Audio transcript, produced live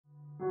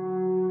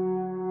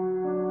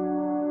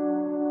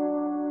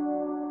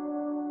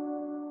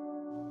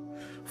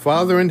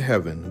Father in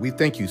heaven, we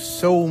thank you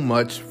so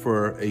much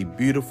for a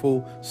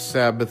beautiful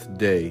Sabbath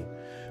day.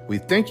 We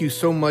thank you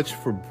so much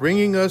for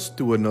bringing us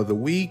through another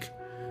week,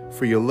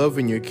 for your love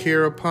and your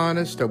care upon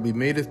us, that we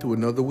made it through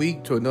another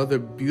week to another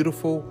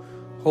beautiful,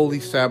 holy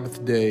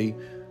Sabbath day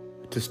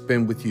to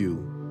spend with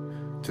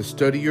you, to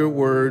study your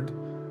word,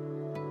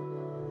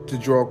 to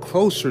draw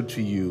closer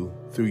to you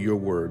through your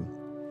word.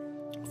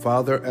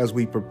 Father, as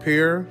we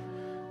prepare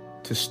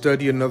to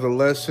study another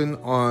lesson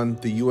on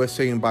the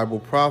USA in Bible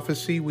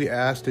prophecy, we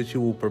ask that you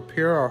will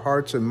prepare our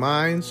hearts and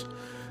minds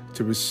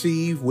to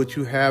receive what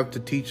you have to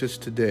teach us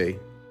today.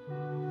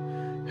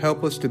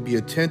 Help us to be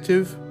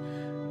attentive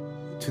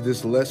to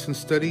this lesson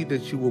study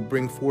that you will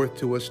bring forth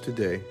to us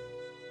today.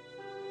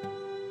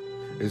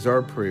 Is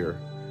our prayer.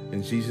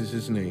 In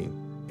Jesus'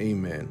 name,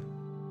 amen.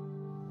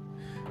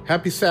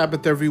 Happy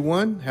Sabbath,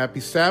 everyone. Happy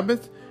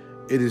Sabbath.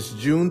 It is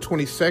June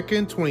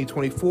 22nd,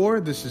 2024.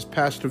 This is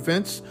Pastor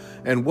Vince,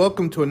 and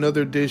welcome to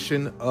another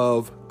edition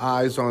of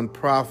Eyes on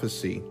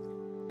Prophecy.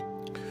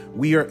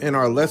 We are in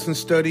our lesson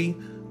study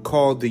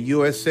called the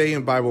USA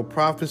in Bible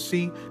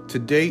Prophecy.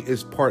 Today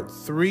is part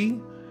 3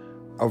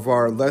 of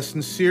our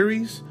lesson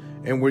series,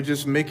 and we're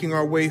just making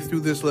our way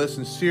through this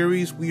lesson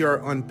series. We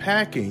are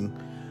unpacking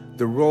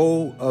the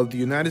role of the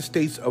United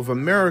States of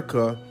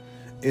America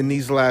in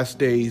these last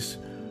days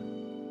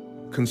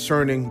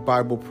concerning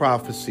Bible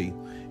prophecy.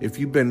 If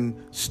you've been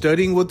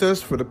studying with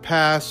us for the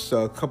past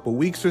couple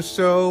weeks or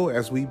so,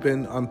 as we've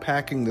been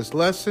unpacking this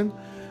lesson,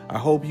 I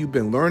hope you've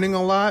been learning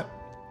a lot.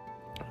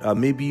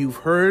 Maybe you've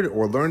heard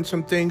or learned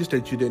some things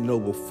that you didn't know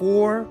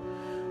before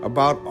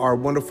about our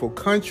wonderful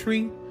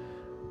country.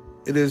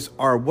 It is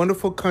our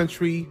wonderful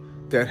country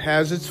that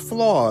has its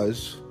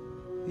flaws.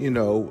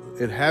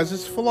 It has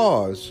its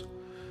flaws.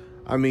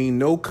 I mean,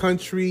 no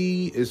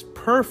country is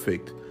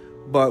perfect,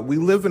 but we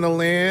live in a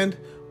land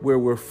where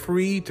we're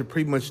free to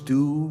pretty much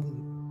do,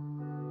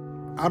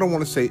 I don't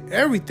want to say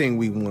everything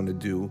we want to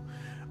do,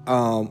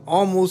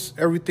 almost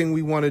everything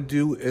we want to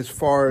do as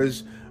far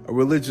as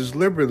religious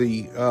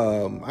liberty.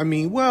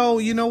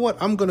 You know what?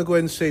 I'm going to go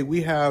ahead and say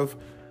we have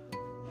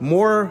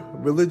more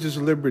religious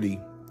liberty,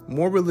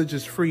 more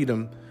religious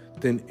freedom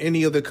than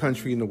any other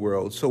country in the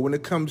world. So when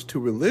it comes to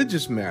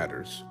religious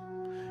matters,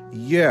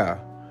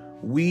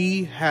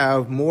 we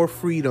have more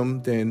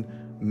freedom than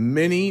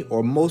many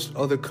or most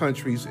other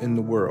countries in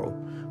the world.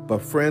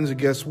 But friends,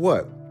 guess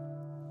what?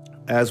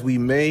 As we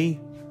may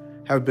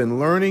have been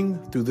learning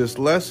through this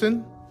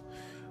lesson,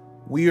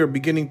 we are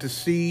beginning to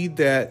see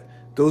that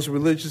those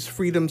religious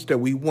freedoms that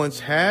we once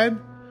had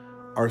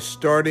are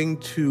starting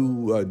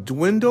to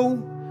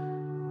dwindle.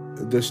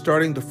 They're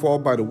starting to fall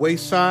by the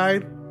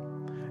wayside.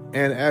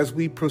 And as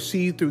we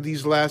proceed through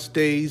these last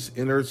days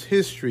in Earth's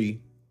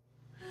history,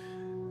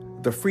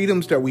 the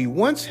freedoms that we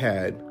once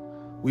had,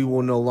 we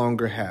will no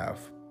longer have.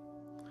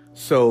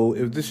 So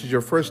if this is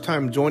your first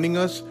time joining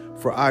us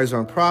for Eyes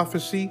on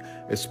Prophecy,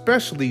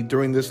 especially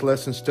during this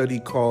lesson study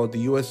called the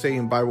USA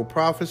in Bible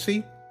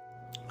Prophecy,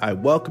 I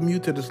welcome you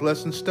to this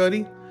lesson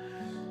study.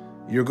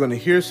 You're going to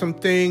hear some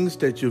things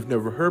that you've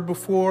never heard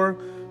before,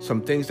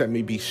 some things that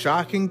may be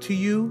shocking to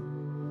you.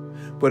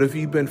 But if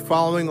you've been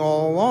following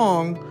all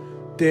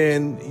along,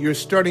 then you're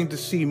starting to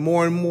see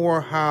more and more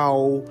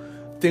how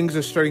things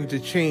are starting to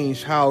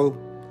change, how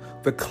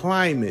the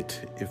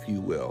climate, if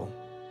you will,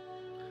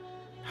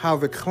 how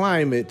the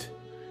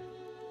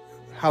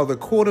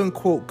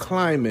quote-unquote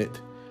climate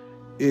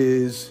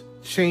is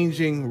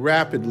changing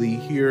rapidly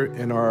here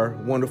in our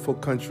wonderful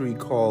country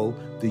called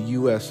the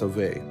US of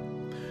A.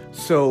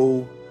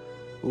 So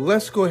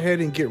let's go ahead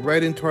and get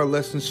right into our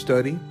lesson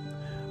study.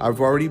 I've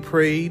already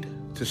prayed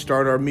to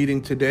start our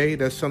meeting today.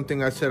 That's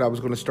something I said I was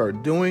going to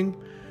start doing.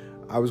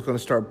 I was going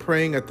to start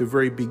praying at the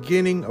very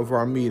beginning of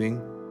our meeting,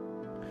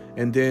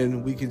 and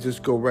then we can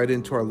just go right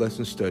into our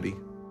lesson study.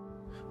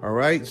 All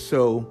right,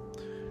 so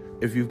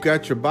if you've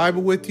got your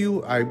Bible with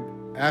you, I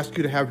ask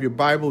you to have your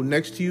Bible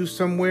next to you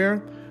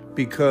somewhere,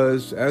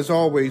 because as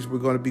always, we're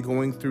going to be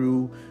going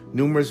through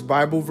numerous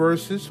Bible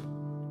verses,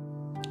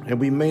 and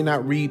we may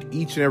not read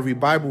each and every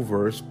Bible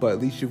verse, but at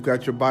least you've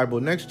got your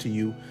Bible next to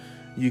you.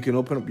 You can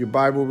open up your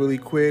Bible really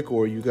quick,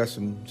 or you got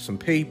some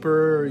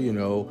paper,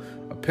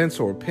 a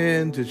pencil or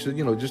pen to,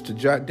 just to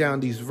jot down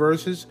these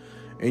verses,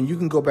 and you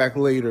can go back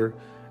later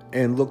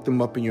and look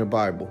them up in your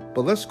Bible.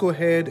 But let's go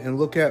ahead and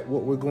look at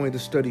what we're going to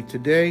study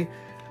today.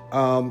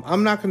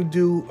 I'm not going to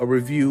do a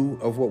review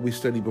of what we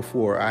studied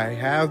before. I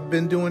have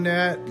been doing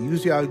that.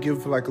 Usually I'll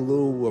give like a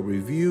little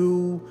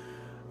review,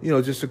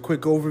 just a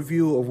quick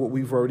overview of what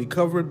we've already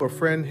covered. But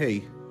friend,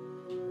 hey,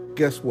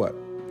 guess what?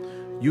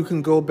 You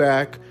can go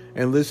back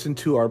and listen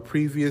to our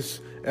previous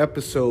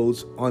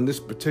episodes on this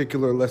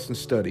particular lesson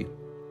study.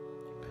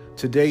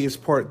 Today is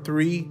part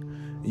 3.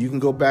 You can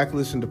go back,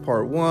 listen to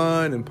part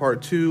 1 and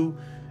part 2,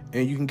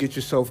 and you can get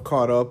yourself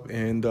caught up,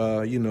 and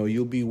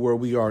you'll be where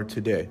we are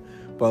today.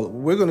 But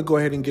we're going to go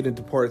ahead and get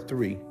into part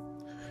 3.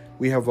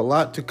 We have a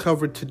lot to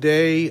cover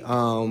today.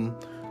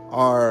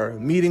 Our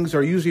meetings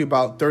are usually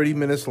about 30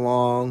 minutes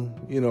long,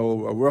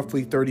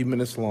 roughly 30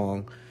 minutes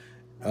long.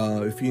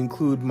 if you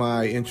include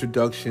my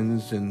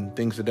introductions and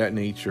things of that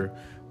nature.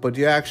 But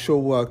the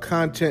actual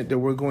content that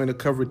we're going to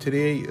cover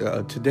today,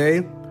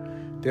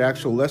 the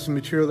actual lesson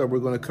material that we're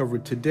going to cover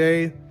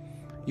today,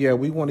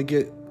 we want to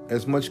get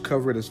as much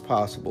covered as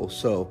possible.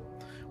 So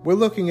we're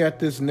looking at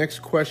this next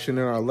question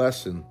in our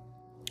lesson.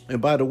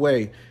 And by the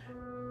way,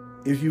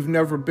 if you've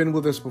never been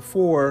with us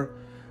before,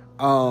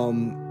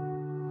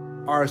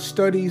 our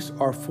studies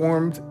are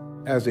formed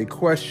as a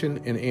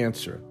question and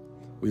answer.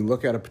 We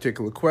look at a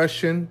particular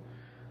question,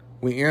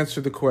 we answer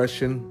the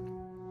question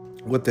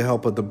with the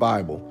help of the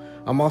Bible.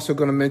 I'm also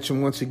going to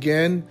mention once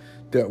again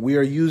that we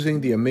are using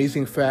the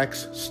Amazing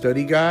Facts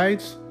study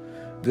guides.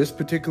 This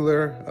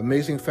particular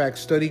Amazing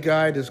Facts study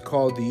guide is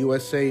called the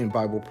USA in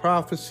Bible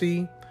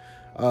Prophecy.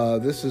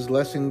 This is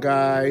lesson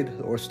guide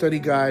or study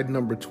guide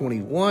number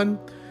 21.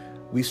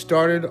 We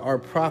started our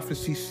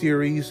prophecy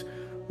series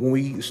when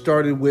we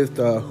started with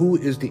who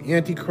is the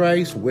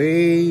Antichrist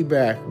way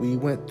back. We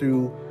went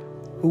through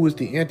who is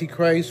the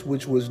Antichrist,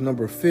 which was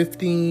number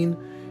 15,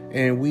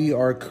 and we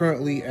are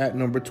currently at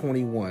number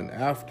 21.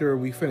 After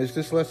we finish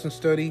this lesson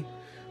study,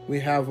 we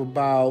have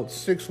about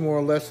 6 more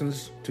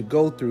lessons to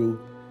go through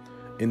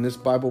in this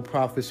Bible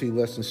prophecy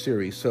lesson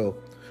series. So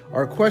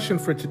our question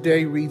for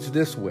today reads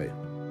this way.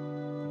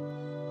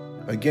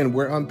 Again,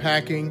 we're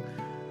unpacking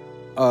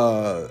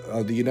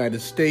the United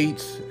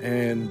States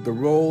and the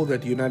role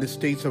that the United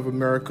States of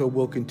America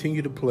will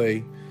continue to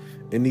play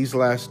in these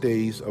last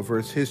days of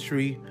Earth's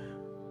history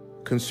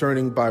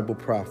concerning Bible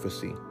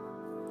prophecy.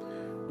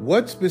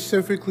 What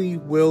specifically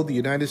will the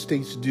United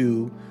States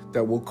do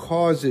that will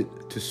cause it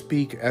to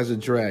speak as a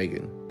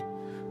dragon?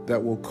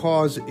 That will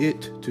cause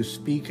it to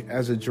speak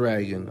as a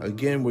dragon.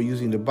 Again, we're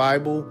using the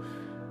Bible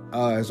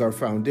as our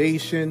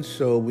foundation.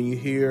 So when you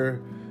hear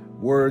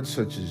words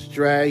such as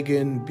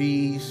dragon,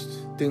 beast,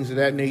 things of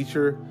that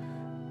nature,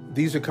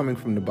 these are coming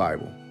from the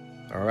Bible.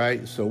 All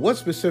right. So what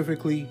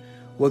specifically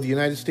will the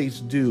United States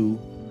do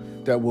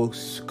that will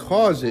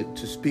cause it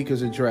to speak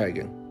as a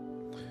dragon?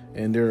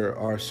 And there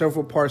are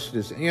several parts to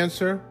this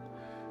answer.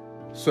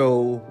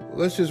 So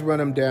let's just run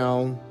them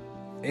down.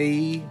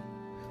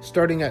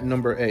 Starting at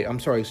letter A,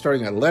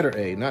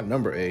 not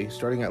number A,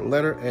 starting at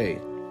letter A.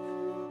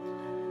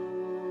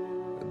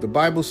 The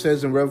Bible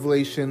says in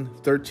Revelation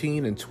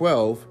 13 and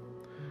 12,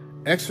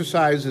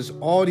 exercises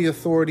all the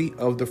authority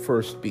of the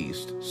first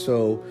beast.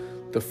 So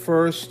the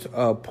first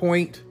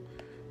point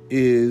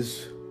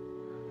is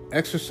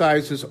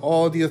exercises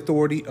all the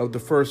authority of the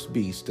first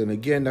beast. And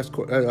again, that's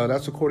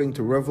according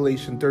to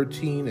Revelation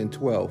 13 and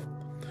 12.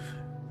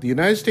 The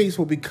United States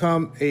will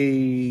become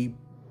a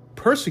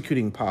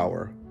persecuting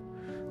power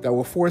that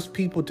will force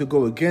people to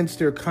go against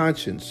their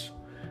conscience,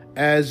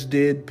 as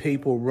did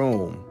papal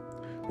Rome,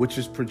 which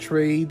is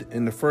portrayed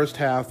in the first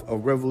half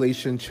of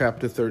Revelation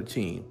chapter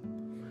 13.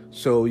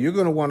 So you're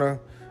going to want to,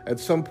 at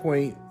some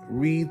point,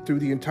 read through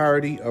the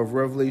entirety of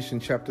Revelation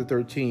chapter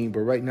 13, but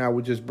right now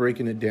we're just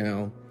breaking it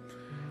down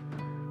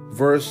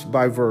verse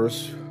by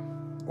verse,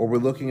 or we're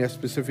looking at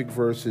specific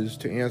verses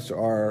to answer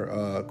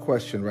our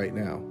question right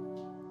now.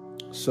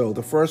 So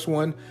the first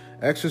one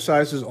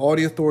exercises all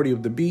the authority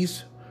of the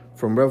beast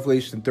from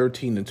Revelation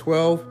 13 and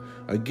 12.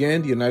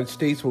 Again, the United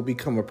States will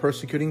become a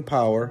persecuting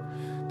power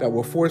that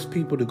will force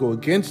people to go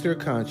against their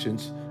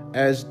conscience,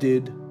 as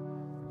did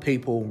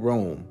papal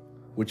Rome,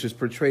 which is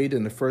portrayed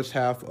in the first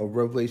half of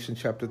Revelation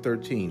chapter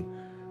 13.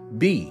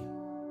 B,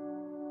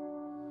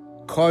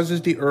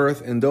 causes the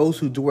earth and those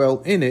who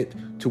dwell in it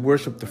to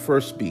worship the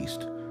first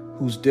beast,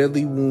 whose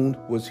deadly wound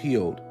was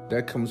healed.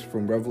 That comes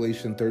from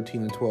Revelation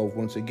 13 and 12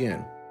 once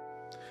again.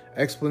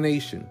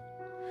 Explanation.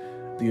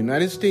 The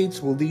United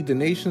States will lead the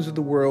nations of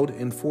the world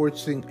in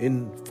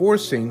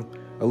enforcing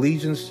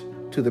allegiance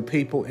to the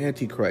papal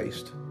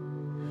Antichrist.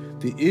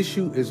 The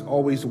issue is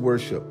always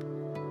worship.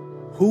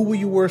 Who will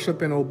you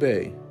worship and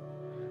obey?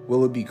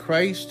 Will it be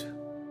Christ,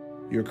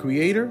 your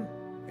Creator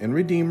and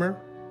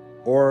Redeemer,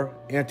 or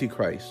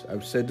Antichrist?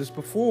 I've said this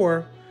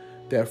before,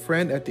 that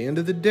friend, at the end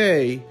of the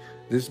day,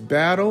 this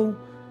battle,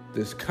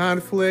 this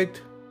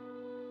conflict,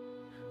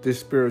 this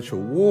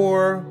spiritual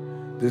war,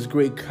 this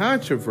great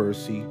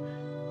controversy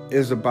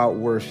is about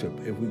worship.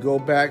 If we go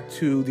back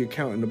to the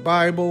account in the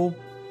Bible,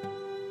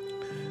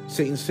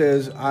 Satan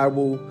says, I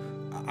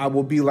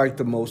will be like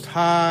the Most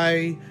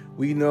High.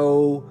 We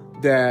know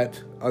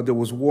that there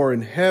was war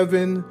in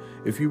heaven.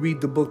 If you read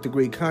the book, The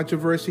Great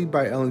Controversy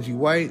by Ellen G.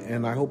 White,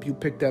 and I hope you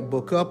pick that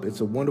book up. It's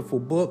a wonderful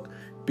book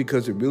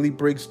because it really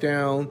breaks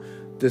down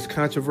this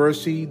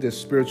controversy, this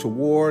spiritual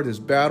war, this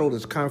battle,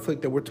 this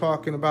conflict that we're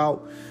talking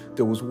about.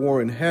 There was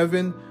war in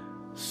heaven.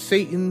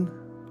 Satan,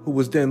 who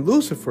was then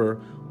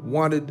Lucifer,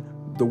 wanted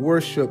the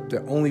worship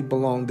that only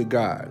belonged to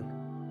God.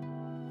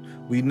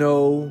 We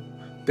know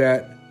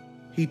that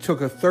he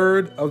took a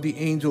third of the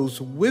angels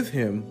with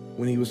him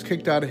when he was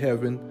kicked out of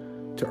heaven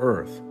to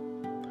earth.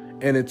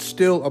 And it's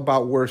still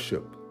about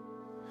worship.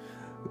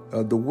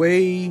 The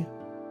way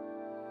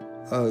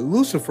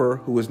Lucifer,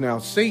 who is now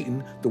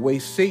Satan, the way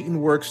Satan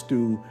works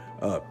through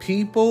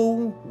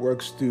people,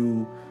 works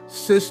through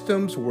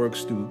systems,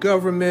 works through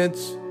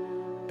governments,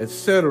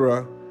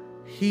 etc.,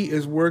 he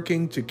is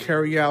working to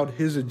carry out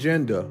his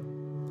agenda,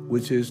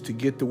 which is to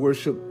get the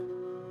worship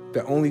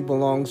that only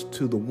belongs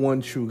to the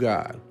one true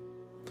God.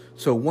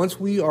 So once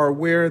we are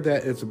aware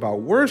that it's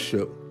about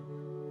worship,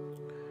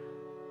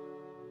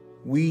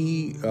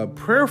 we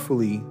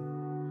prayerfully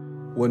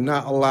will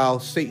not allow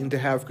Satan to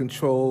have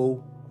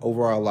control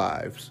over our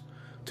lives,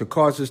 to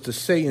cause us to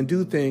say and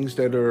do things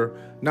that are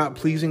not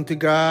pleasing to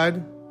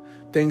God,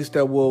 things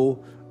that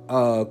will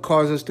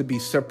cause us to be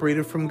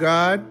separated from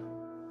God.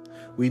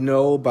 We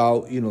know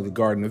about, the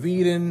Garden of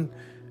Eden,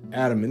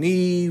 Adam and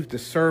Eve, the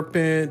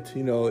serpent.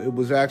 It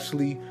was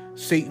actually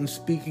Satan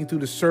speaking through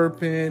the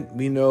serpent.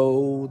 We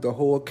know the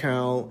whole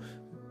account.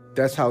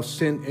 That's how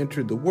sin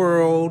entered the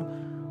world.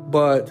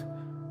 But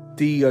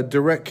the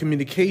direct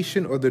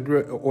communication or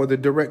the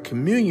direct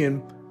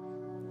communion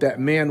that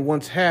man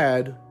once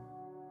had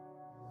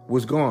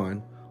was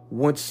gone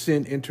once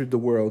sin entered the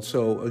world.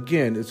 So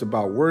again, it's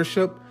about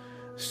worship.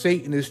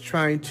 Satan is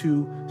trying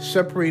to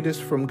separate us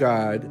from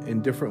God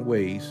in different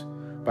ways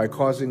by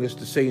causing us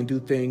to say and do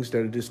things that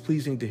are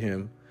displeasing to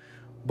him.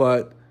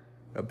 But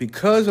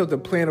because of the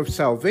plan of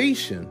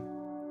salvation,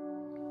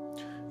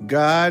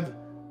 God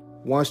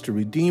wants to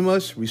redeem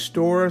us,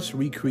 restore us,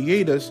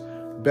 recreate us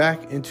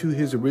back into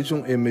his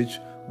original image,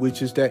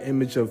 which is that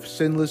image of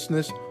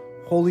sinlessness,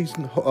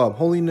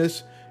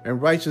 holiness,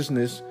 and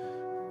righteousness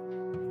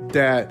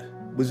that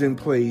was in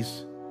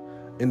place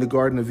in the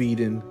Garden of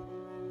Eden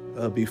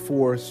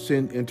before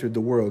sin entered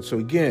the world. So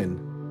again,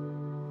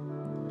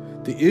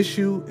 the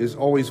issue is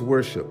always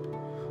worship.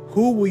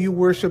 Who will you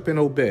worship and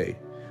obey?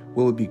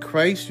 Will it be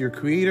Christ, your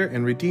creator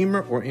and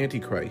redeemer, or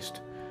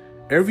Antichrist?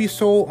 Every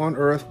soul on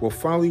earth will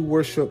finally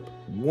worship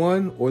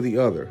one or the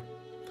other.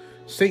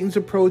 Satan's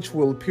approach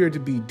will appear to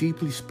be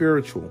deeply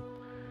spiritual,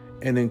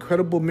 and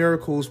incredible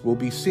miracles will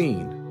be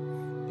seen.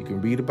 You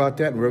can read about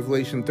that in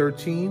Revelation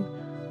 13,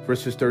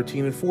 verses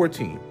 13 and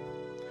 14,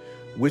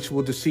 which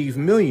will deceive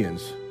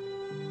millions.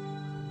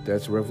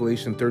 That's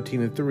Revelation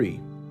 13 and 3.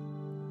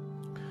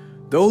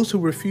 Those who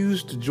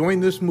refuse to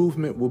join this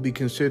movement will be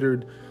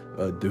considered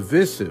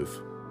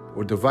divisive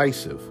or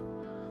divisive,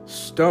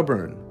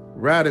 stubborn,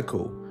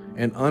 radical,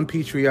 and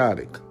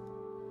unpatriotic.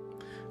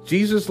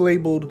 Jesus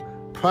labeled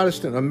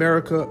Protestant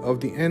America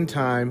of the end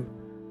time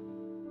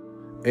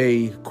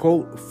a,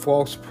 quote,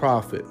 false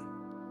prophet.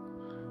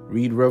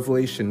 Read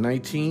Revelation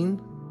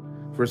 19,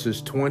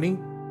 verses 20,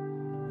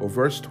 or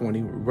verse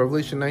 20,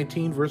 Revelation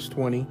 19, verse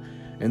 20,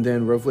 and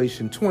then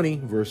Revelation 20,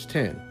 verse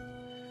 10.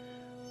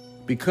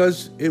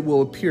 Because it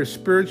will appear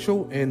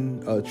spiritual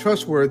and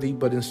trustworthy,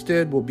 but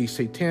instead will be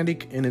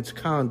satanic in its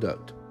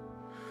conduct.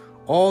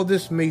 All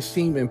this may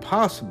seem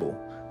impossible,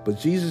 but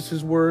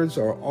Jesus' words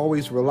are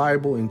always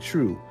reliable and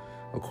true,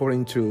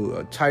 according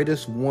to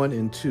Titus 1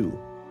 and 2.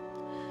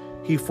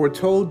 He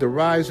foretold the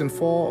rise and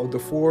fall of the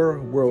four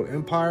world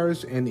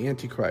empires and the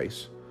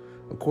Antichrist,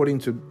 according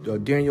to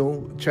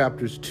Daniel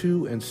chapters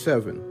 2 and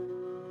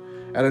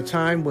 7, at a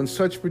time when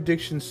such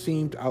predictions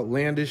seemed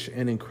outlandish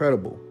and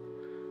incredible.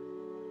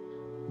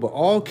 But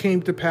all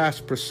came to pass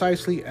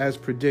precisely as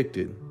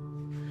predicted.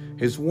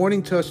 His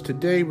warning to us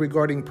today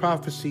regarding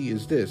prophecy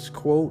is this,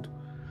 quote,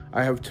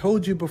 I have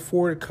told you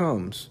before it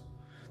comes,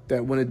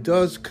 that when it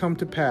does come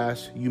to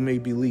pass, you may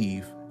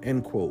believe,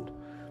 end quote.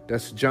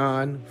 That's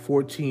John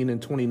 14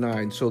 and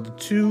 29. So the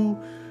two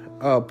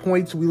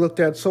points we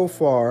looked at so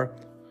far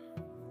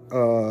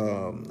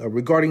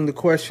regarding the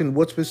question,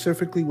 what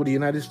specifically will the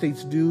United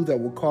States do that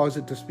will cause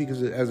it to speak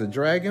as a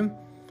dragon?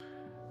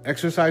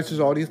 Exercises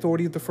all the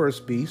authority of the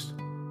first beast,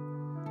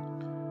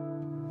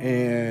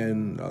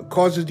 and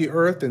causes the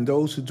earth and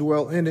those who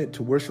dwell in it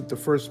to worship the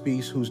first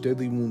beast whose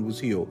deadly wound was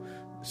healed.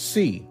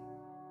 C,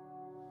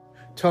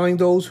 telling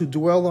those who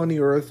dwell on the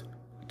earth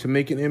to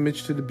make an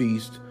image to the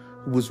beast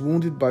who was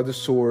wounded by the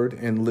sword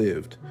and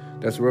lived.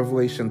 That's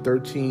Revelation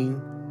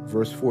 13,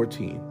 verse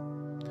 14.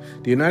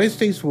 The United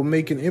States will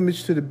make an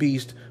image to the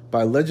beast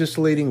by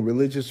legislating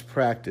religious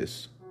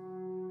practice.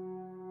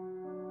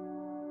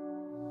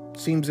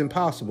 Seems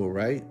impossible,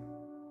 right?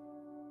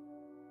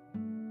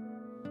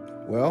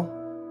 Well,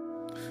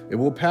 it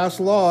will pass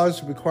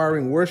laws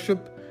requiring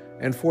worship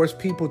and force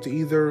people to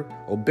either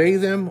obey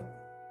them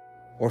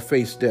or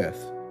face death.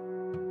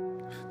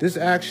 This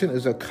action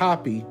is a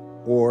copy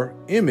or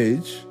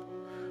image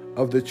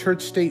of the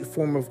church-state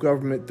form of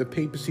government the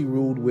papacy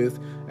ruled with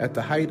at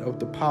the height of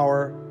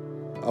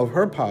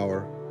her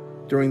power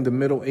during the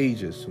Middle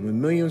Ages, when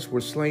millions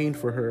were slain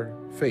for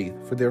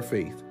their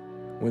faith.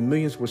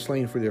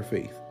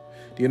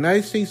 The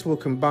United States will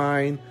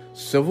combine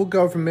civil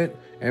government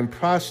and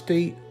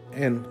apostate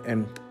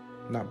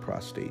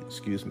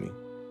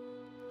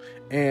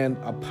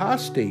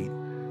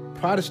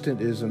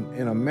Protestantism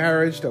in a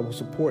marriage that will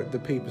support the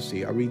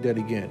papacy. I'll read that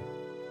again.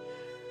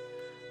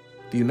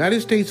 The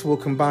United States will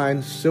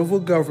combine civil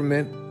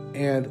government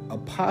and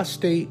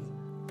apostate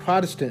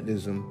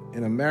Protestantism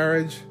in a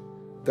marriage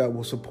that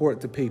will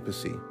support the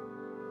papacy.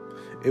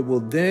 It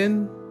will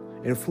then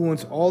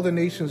influence all the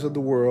nations of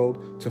the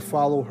world to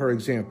follow her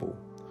example.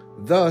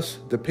 Thus,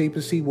 the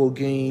papacy will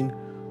gain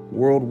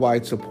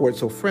worldwide support.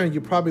 So friend,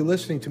 you're probably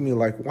listening to me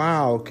like,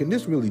 wow, can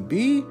this really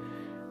be?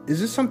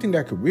 Is this something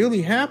that could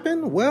really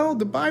happen? Well,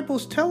 the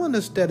Bible's telling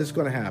us that it's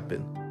going to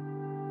happen.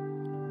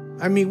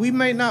 I mean, we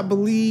may not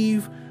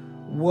believe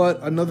what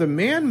another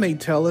man may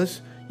tell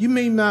us. You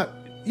may not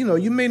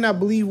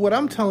believe what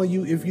I'm telling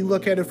you if you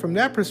look at it from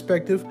that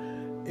perspective.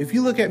 If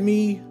you look at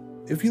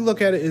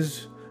it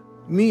as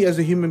me as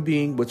a human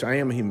being, which I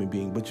am a human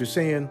being, but you're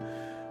saying,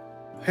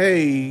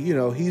 hey,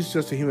 he's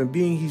just a human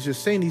being. He's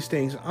just saying these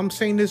things. I'm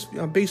saying this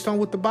based on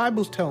what the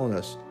Bible's telling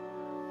us,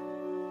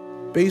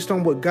 based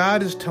on what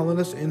God is telling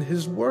us in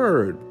his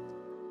word.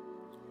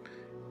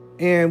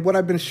 And what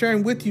I've been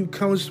sharing with you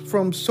comes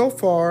from, so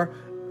far,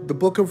 the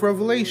book of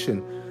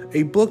Revelation,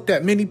 a book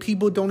that many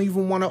people don't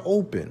even want to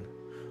open.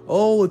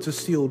 Oh, it's a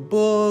sealed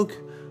book.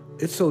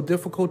 It's so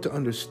difficult to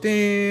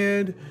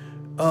understand.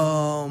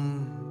 Blah,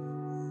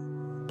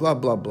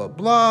 blah, blah,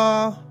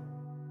 blah.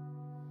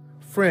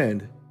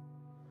 Friend,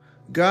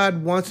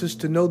 God wants us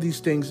to know these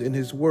things in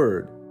his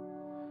word.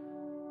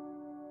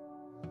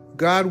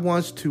 God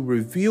wants to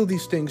reveal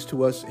these things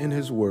to us in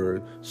his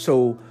word.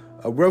 So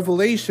a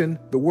revelation,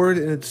 the word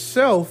in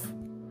itself,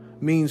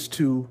 means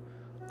to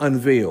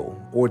unveil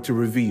or to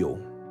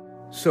reveal.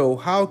 So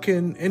how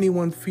can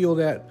anyone feel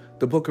that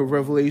the book of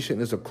Revelation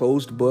is a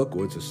closed book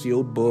or it's a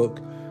sealed book?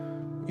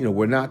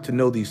 We're not to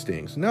know these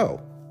things.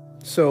 No.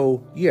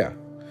 So yeah,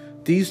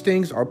 these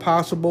things are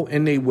possible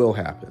and they will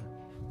happen.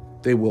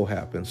 They will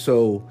happen.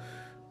 So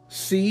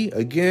C,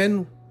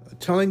 again,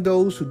 telling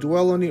those who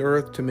dwell on the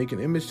earth to make an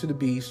image to the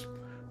beast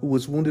who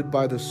was wounded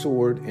by the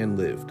sword and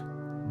lived.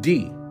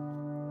 D,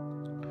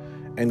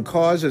 and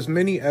cause as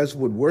many as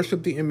would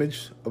worship the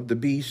image of the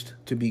beast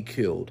to be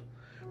killed.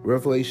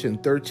 Revelation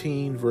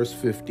 13, verse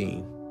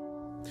 15.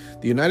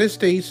 The United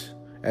States,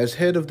 as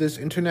head of this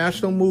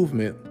international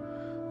movement,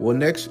 will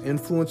next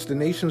influence the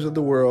nations of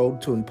the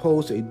world to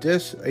impose a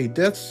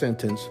death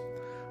sentence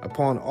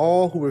upon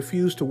all who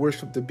refuse to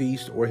worship the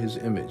beast or his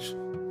image.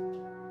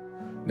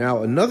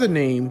 Now, another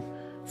name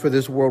for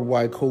this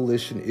worldwide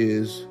coalition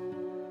is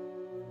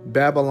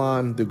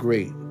Babylon the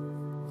Great.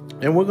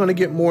 And we're going to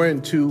get more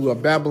into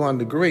Babylon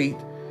the Great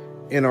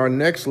in our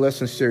next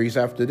lesson series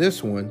after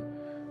this one,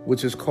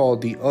 which is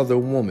called The Other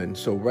Woman.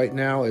 So right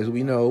now, as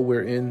we know,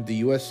 we're in the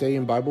USA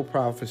in Bible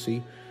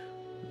prophecy.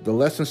 The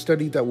lesson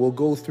study that we'll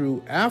go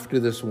through after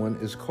this one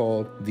is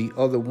called The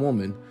Other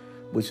Woman,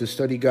 which is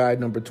study guide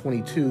number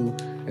 22.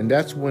 And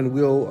that's when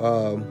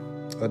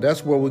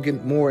that's where we'll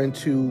get more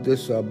into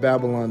this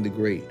Babylon the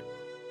Great.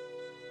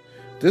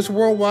 This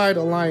worldwide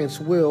alliance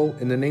will,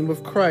 in the name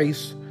of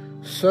Christ,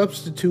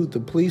 substitute the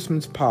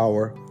policeman's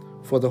power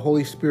for the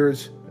Holy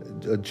Spirit's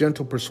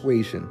gentle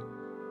persuasion,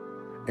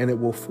 and it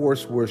will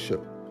force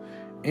worship.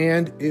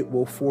 And it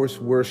will force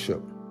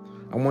worship.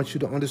 I want you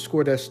to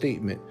underscore that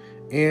statement.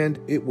 And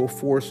it will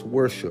force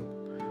worship.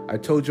 I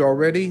told you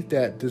already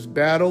that this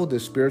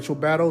spiritual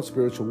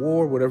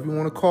war, whatever you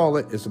want to call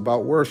it, is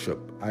about worship.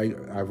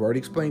 I've already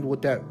explained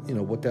what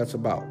that's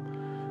about.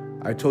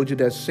 I told you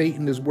that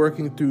Satan is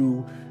working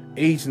through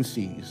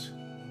agencies,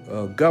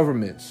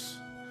 governments,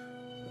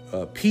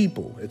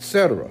 people,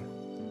 etc.,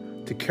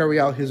 to carry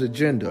out his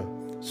agenda.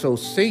 So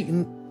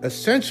Satan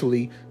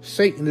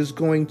is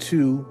going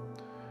to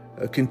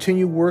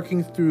continue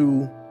working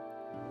through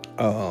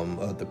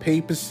the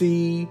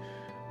papacy,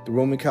 the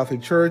Roman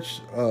Catholic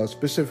Church,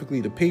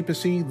 specifically the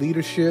papacy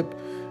leadership,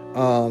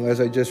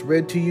 as I just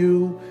read to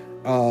you,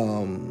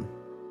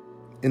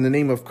 in the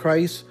name of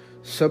Christ,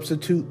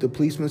 substitute the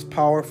policeman's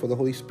power for the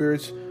Holy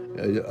Spirit's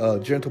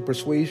gentle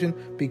persuasion,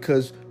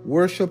 because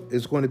worship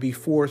is going to be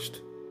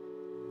forced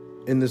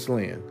in this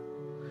land.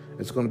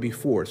 It's going to be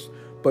forced.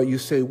 But you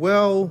say,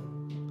 well,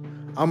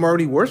 I'm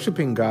already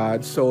worshiping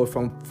God, so if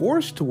I'm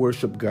forced to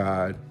worship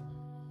God,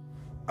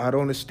 I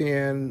don't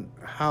understand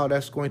how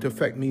that's going to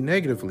affect me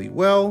negatively.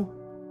 Well,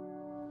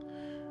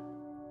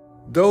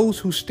 those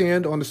who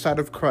stand on the side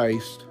of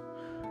Christ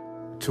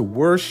to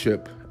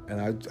worship,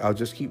 and I'll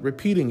just keep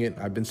repeating it.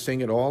 I've been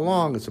saying it all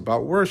along. It's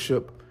about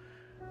worship.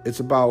 It's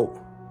about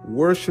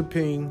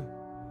worshiping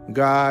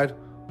God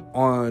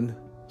on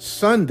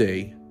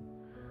Sunday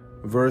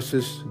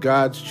versus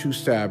God's true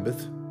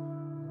Sabbath,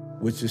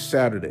 which is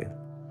Saturday.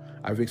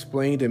 I've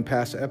explained in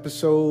past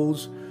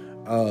episodes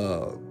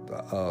about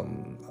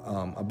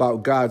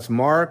God's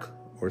mark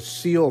or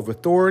seal of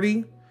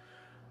authority.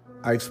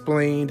 I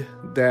explained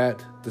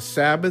that the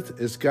Sabbath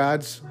is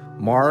God's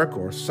mark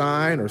or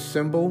sign or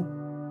symbol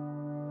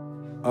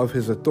of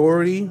his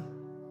authority,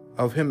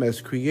 of him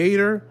as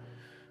creator.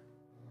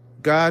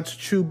 God's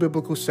true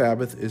biblical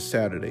Sabbath is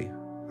Saturday.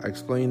 I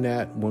explained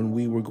that when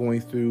we were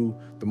going through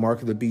the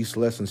Mark of the Beast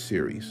lesson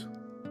series.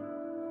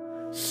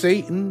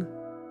 Satan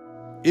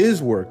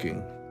is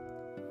working,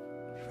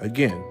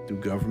 again, through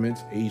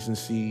governments,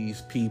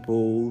 agencies,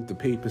 people, the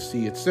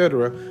papacy,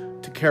 etc.,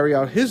 to carry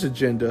out his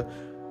agenda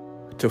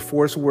to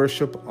force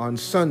worship on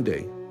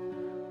Sunday,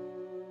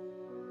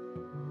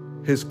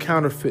 his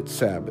counterfeit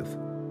Sabbath.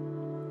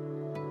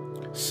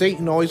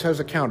 Satan always has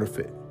a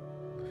counterfeit,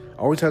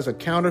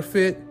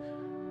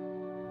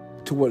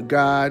 to what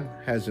God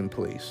has in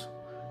place.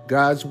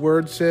 God's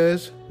word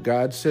says,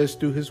 God says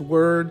through his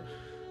word,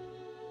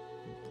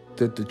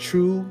 that the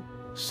true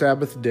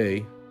Sabbath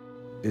day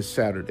is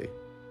Saturday.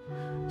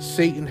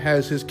 Satan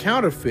has his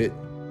counterfeit,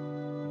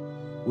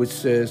 which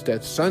says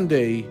that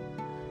Sunday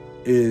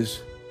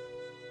is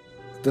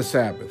the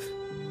Sabbath,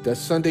 that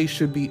Sunday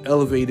should be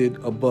elevated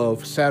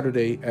above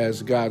Saturday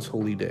as God's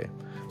holy day.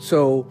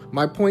 So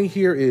my point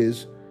here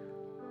is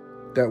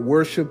that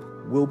worship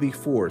will be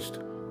forced.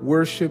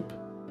 Worship,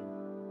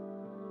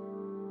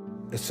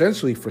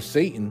 essentially for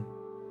Satan,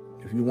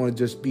 if you want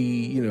to just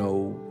be,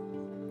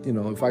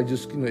 if I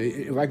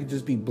could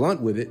just be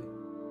blunt with it,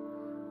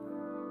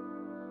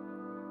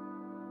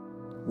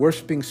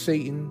 worshiping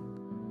Satan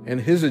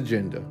and his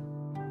agenda,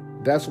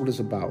 that's what it's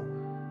about.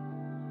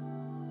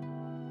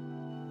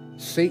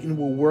 Satan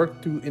will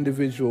work through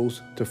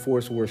individuals to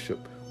force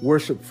worship.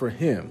 Worship for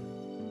him.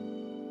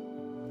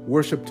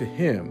 Worship to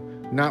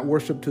him, not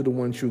worship to the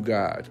one true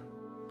God.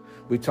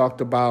 We talked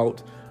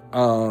about,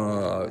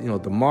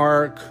 the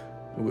mark.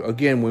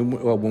 Again,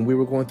 when we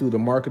were going through the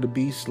Mark of the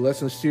Beast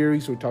lesson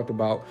series, we talked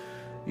about,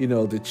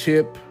 the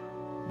chip.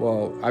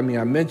 Well, I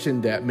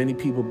mentioned that many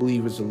people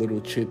believe it's a little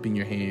chip in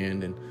your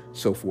hand and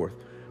so forth.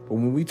 But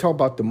when we talk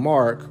about the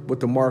mark, what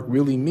the mark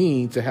really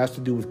means, it has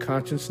to do with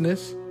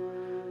consciousness.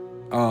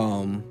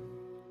 We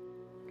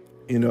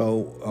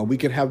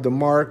can have the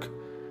mark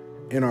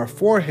in our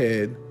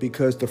forehead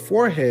because the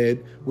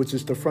forehead, which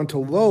is the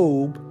frontal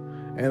lobe,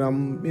 and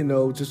I'm,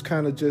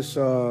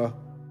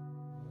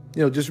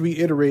 just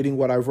reiterating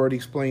what I've already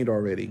explained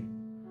already.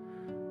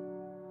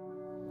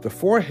 The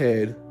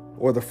forehead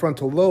or the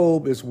frontal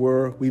lobe is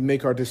where we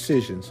make our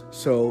decisions.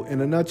 So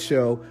in a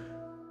nutshell,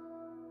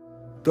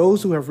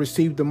 those who have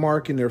received the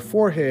mark in their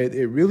forehead,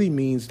 it really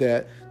means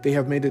that they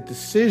have made a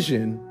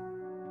decision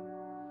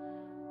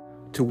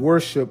to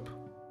worship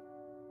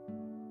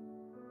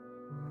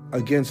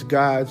against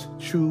God's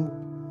true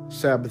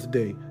Sabbath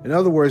day. In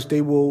other words,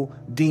 they will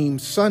deem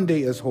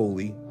Sunday as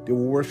holy. They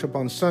will worship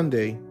on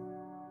Sunday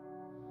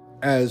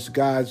as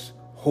God's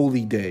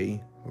holy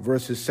day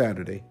versus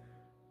Saturday.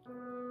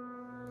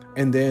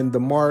 And then the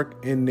mark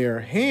in their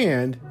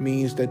hand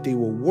means that they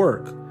will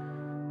work.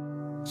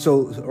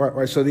 So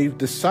they've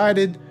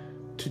decided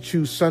to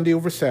choose Sunday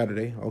over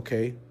Saturday,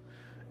 okay?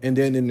 And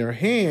then in their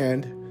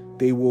hand,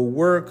 they will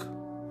work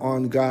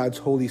on God's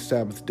holy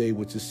Sabbath day,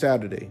 which is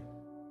Saturday.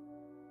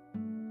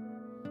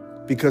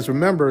 Because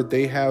remember,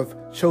 they have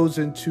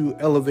chosen to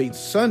elevate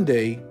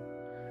Sunday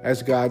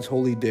as God's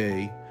holy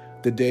day,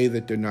 the day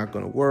that they're not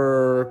going to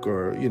work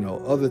or,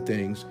 other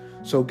things.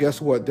 So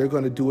guess what? They're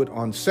going to do it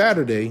on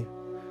Saturday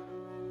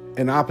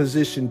in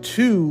opposition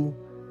to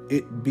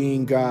it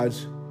being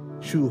God's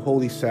true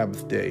holy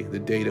Sabbath day, the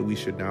day that we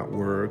should not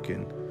work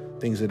and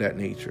things of that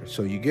nature.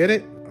 So you get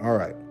it? All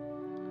right.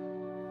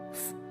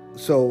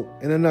 So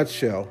in a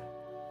nutshell,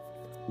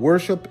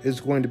 worship is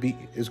going to be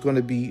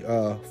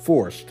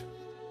forced.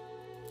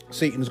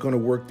 Satan is going to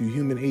work through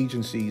human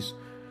agencies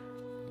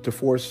to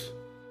force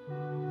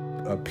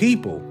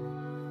people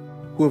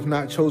who have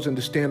not chosen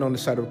to stand on the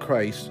side of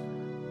Christ,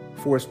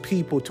 force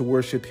people to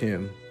worship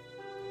him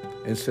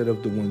instead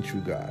of the one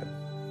true God.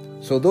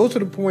 So those are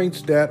the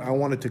points that I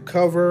wanted to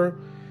cover.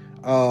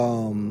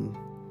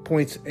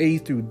 Points A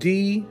through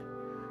D,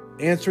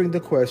 answering the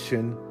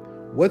question,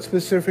 what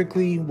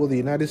specifically will the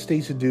United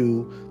States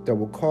do that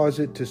will cause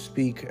it to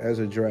speak as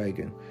a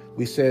dragon?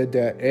 We said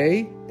that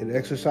A, it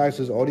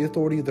exercises all the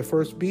authority of the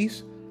first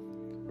beast.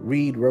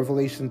 Read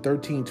Revelation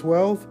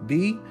 13:12.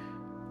 B,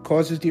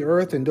 causes the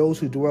earth and those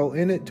who dwell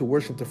in it to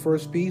worship the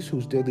first beast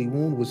whose deadly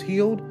wound was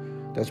healed.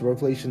 That's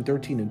Revelation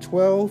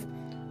 13:12.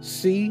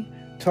 C,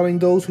 telling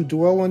those who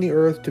dwell on the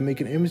earth to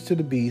make an image to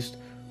the beast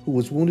who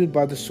was wounded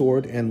by the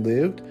sword and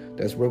lived.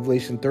 That's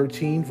Revelation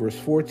 13, verse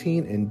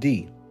 14. And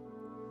D,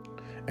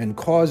 and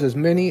cause as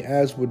many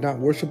as would not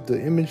worship the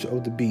image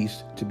of the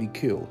beast to be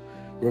killed.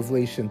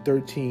 Revelation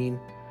 13,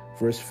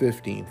 verse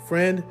 15.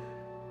 Friend,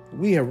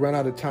 we have run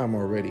out of time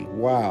already.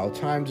 Wow,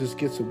 time just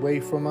gets away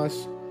from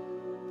us.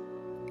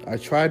 I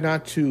try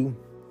not to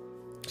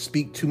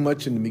speak too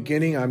much in the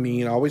beginning. I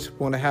always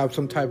want to have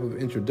some type of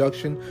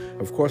introduction.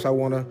 Of course, I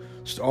want to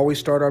always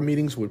start our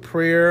meetings with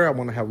prayer. I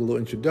want to have a little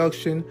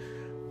introduction.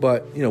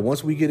 But,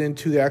 once we get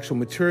into the actual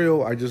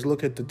material, I just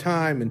look at the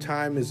time, and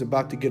time is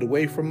about to get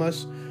away from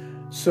us.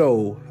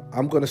 So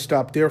I'm going to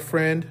stop there,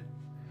 friend.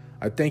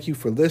 I thank you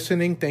for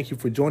listening. Thank you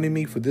for joining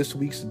me for this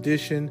week's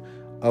edition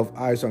of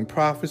Eyes on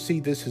Prophecy.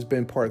 This has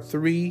been part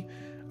 3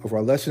 of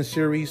our lesson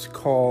series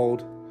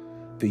called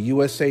The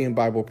USA in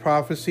Bible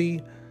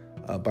Prophecy.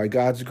 By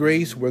God's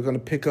grace, we're going to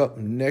pick up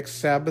next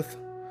Sabbath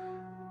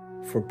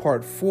for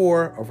part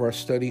 4 of our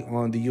study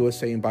on the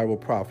USA in Bible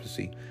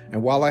Prophecy.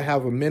 And while I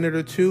have a minute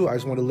or two, I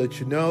just want to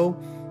let you know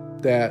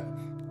that,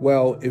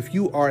 if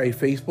you are a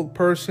Facebook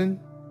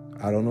person,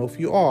 I don't know if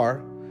you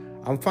are,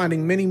 I'm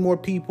finding many more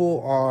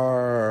people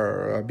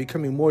are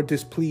becoming more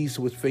displeased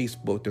with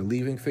Facebook. They're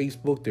leaving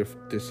Facebook. They're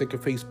sick of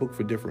Facebook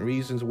for different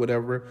reasons,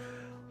 whatever.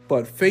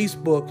 But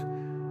Facebook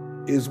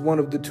is one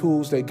of the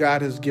tools that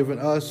God has given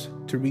us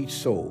to reach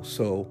souls.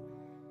 So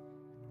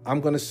I'm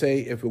going to say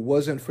if it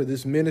wasn't for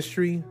this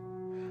ministry,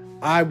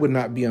 I would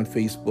not be on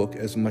Facebook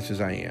as much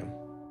as I am.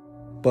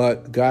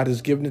 But God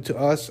has given it to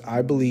us,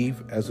 I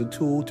believe, as a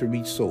tool to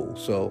reach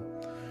souls. So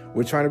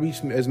we're trying to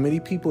reach as many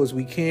people as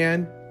we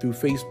can through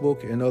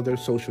Facebook and other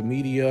social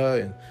media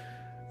and,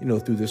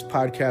 through this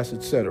podcast,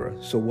 etc.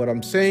 So what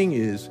I'm saying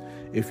is,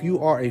 if you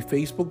are a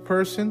Facebook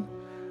person,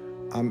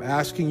 I'm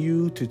asking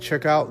you to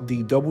check out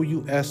the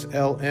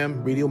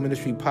WSLM Radio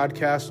Ministry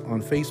Podcast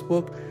on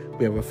Facebook.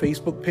 We have a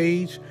Facebook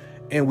page,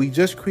 and we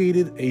just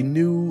created a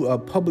new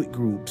public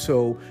group.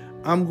 So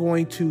I'm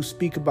going to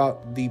speak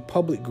about the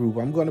public group.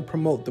 I'm going to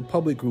promote the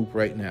public group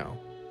right now.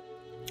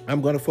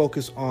 I'm going to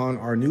focus on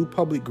our new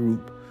public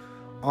group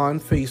on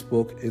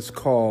Facebook. It's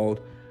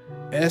called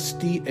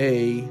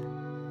SDA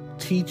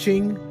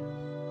Teaching,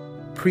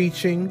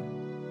 Preaching,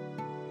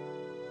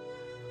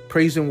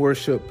 Praise and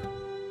Worship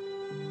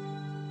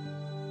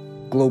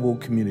Global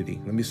Community.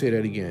 Let me say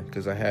that again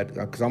because I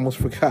almost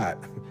forgot.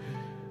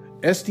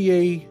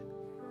 SDA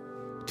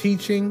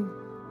Teaching,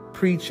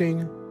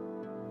 Preaching,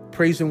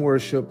 Praise and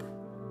Worship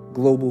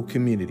Global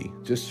Community.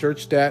 Just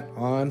search that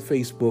on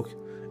Facebook.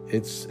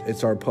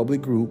 It's our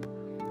public group.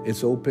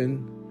 It's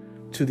open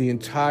to the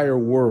entire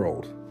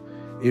world.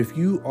 If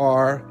you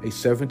are a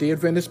Seventh-day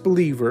Adventist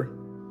believer,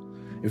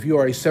 if you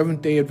are a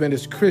Seventh-day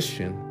Adventist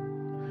Christian,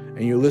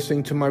 and you're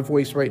listening to my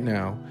voice right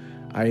now,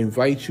 I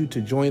invite you to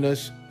join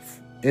us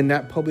in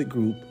that public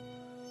group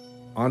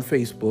on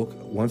Facebook.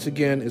 Once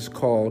again, it's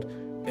called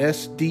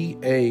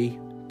SDA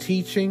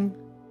Teaching,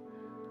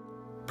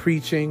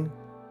 Preaching,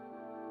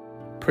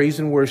 Praise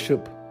and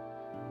Worship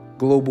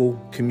Global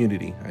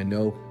Community. I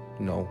know,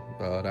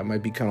 that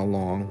might be kind of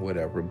long,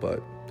 whatever,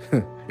 but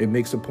it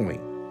makes a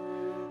point.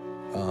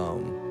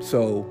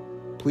 So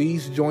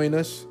please join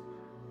us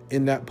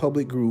in that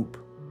public group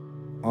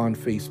on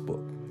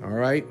Facebook. All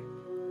right.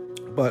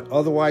 But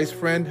otherwise,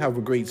 friend, have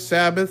a great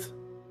Sabbath.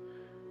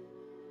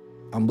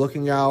 I'm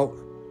looking out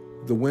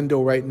the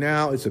window right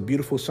now. It's a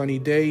beautiful sunny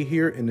day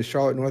here in the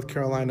Charlotte, North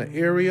Carolina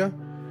area.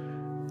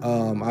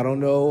 I don't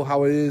know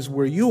how it is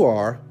where you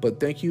are, but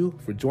thank you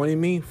for joining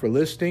me, for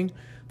listening.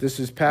 This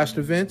is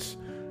Pastor Vince,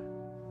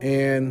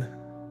 and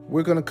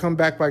we're going to come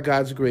back by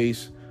God's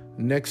grace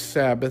next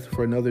Sabbath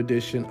for another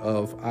edition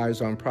of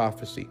Eyes on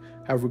Prophecy.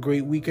 Have a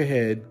great week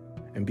ahead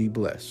and be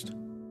blessed.